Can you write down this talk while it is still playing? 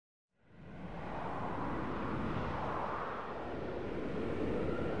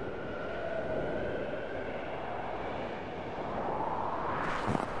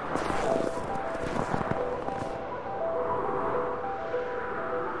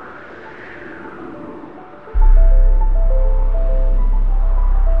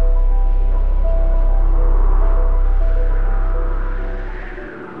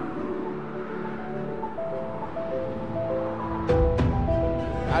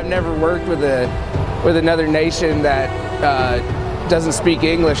I've never worked with another nation that doesn't speak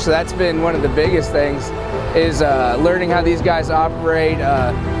English, so that's been one of the biggest things, is learning how these guys operate,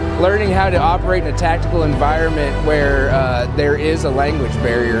 learning how to operate in a tactical environment where there is a language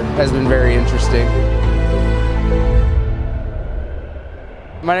barrier has been very interesting.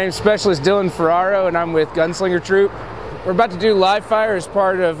 My name is Specialist Dylan Ferraro and I'm with Gunslinger Troop. We're about to do live fire as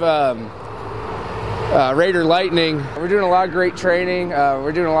part of Raider Lightning. We're doing a lot of great training.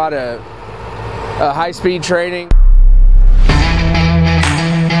 We're doing a lot of high-speed training.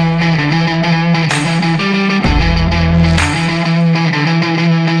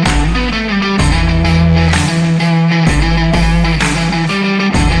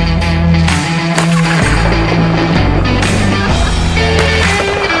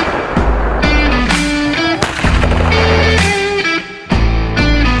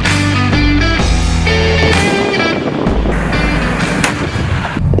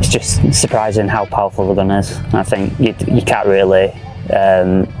 Just surprising how powerful the gun is. I think you can't really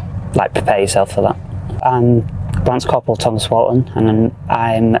like prepare yourself for that. I'm Lance Corporal Thomas Walton and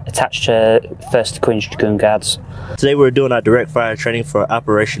I'm attached to 1st Queen's Dragoon Guards. Today we're doing our direct fire training for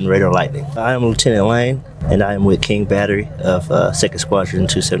Operation Raider Lightning. I am Lieutenant Lane and I am with King Battery of 2nd Squadron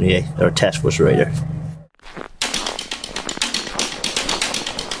 278, or Task Force Raider.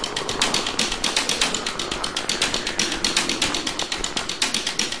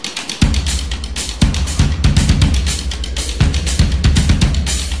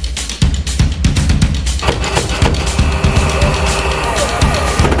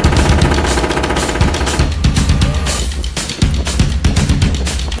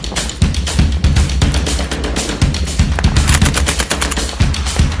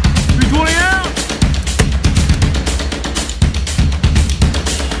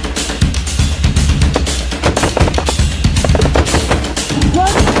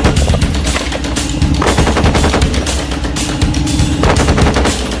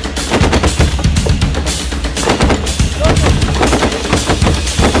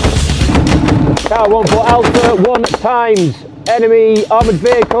 Tower 1 for Alpha 1 times. Enemy armoured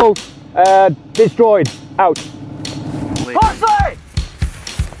vehicle destroyed. Out. Parsley!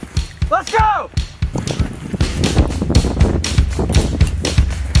 Let's go!